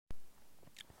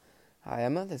Hi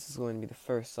Emma, this is going to be the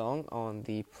first song on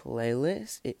the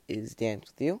playlist. It is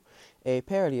Dance With You, a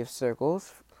parody of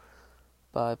Circles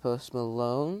by Post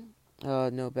Malone.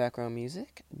 No background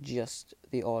music, just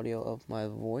the audio of my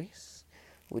voice,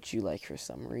 which you like for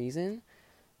some reason.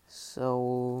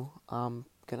 So I'm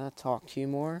gonna talk to you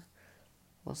more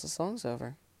once the song's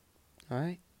over.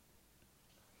 Alright?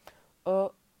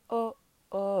 Oh, oh,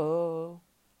 oh.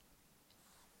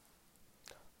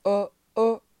 Oh,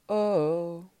 oh,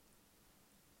 oh.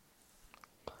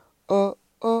 Oh,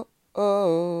 oh,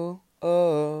 oh,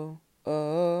 oh,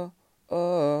 oh,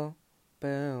 oh,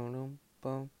 bum,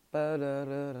 bum, ba da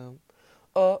da dum.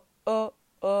 Oh, oh,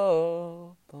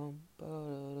 oh, bum, ba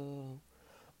da da dum.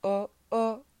 Oh,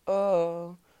 oh,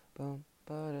 oh, bum,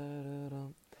 ba da da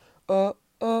dum. Oh,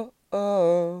 oh,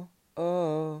 oh,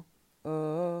 oh,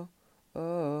 oh,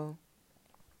 oh.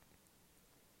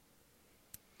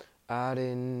 I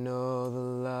didn't know the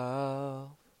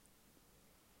love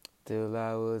till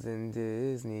I was in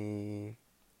Disney.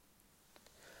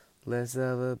 Less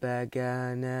of a bad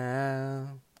guy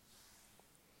now.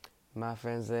 My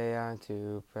friends, they aren't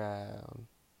too proud.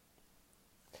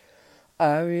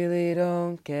 I really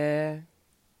don't care.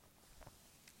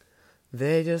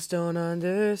 They just don't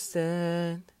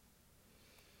understand.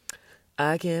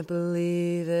 I can't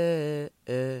believe it.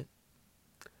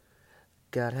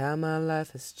 God, how my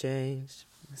life has changed.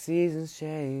 Seasons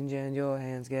change and your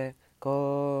hands get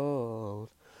cold.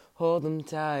 Hold them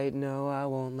tight, no, I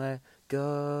won't let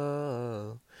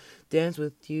go. Dance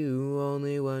with you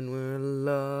only when we're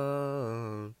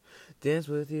alone. Dance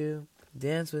with you,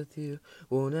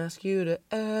 won't ask you to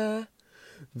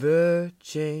ever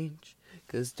change.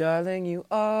 'Cause darling, you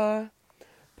are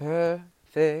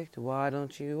perfect, why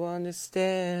don't you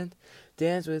understand?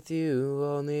 Dance with you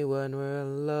only when we're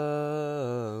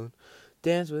alone.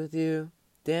 Dance with you,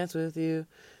 1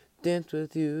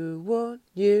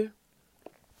 year.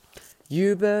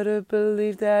 You better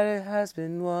believe that it has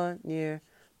been 1 year.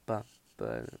 But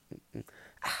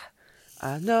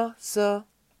I know so.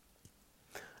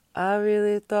 I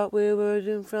really thought we were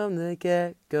doomed from the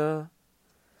get-go.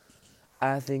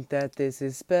 I think that this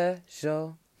is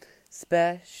special,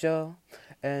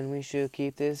 and we should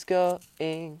keep this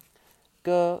going.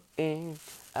 I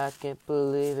can't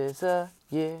believe it's a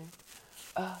year.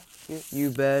 You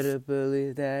better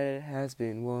believe that it has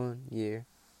been 1 year.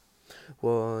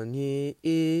 1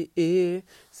 year.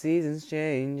 Seasons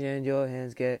change and your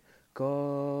hands get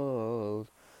cold.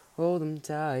 Hold them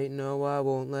tight, no, I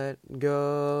won't let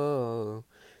go.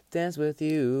 Dance with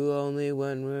you only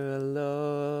when we're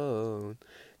alone.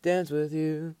 Dance with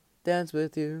you,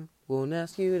 won't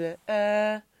ask you to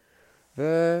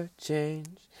ever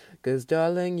change. 'Cause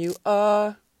darling, you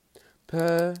are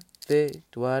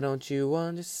perfect, why don't you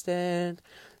understand?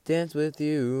 Dance with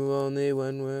you only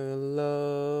when we're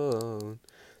alone.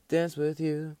 Dance with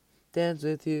you,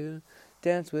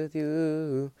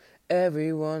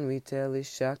 Everyone we tell is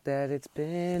shocked that it's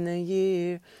been a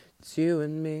year. It's you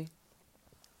and me,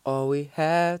 all we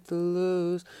had to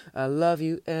lose. I love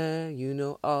you and you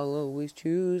know I'll always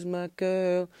choose my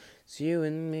girl. It's you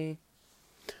and me.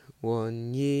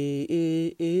 1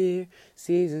 year,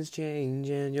 seasons change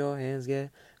and your hands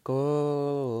get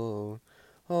cold.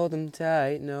 Hold them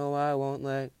tight, no, I won't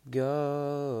let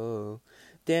go.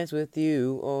 Dance with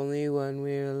you only when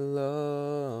we're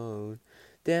alone.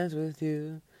 Dance with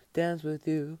you,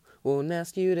 won't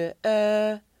ask you to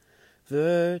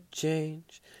ever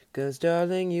change. 'Cause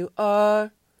darling, you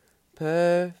are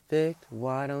perfect,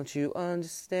 why don't you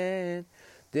understand?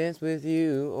 Dance with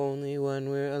you only when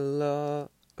we're alone.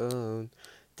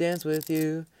 Dance with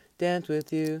you,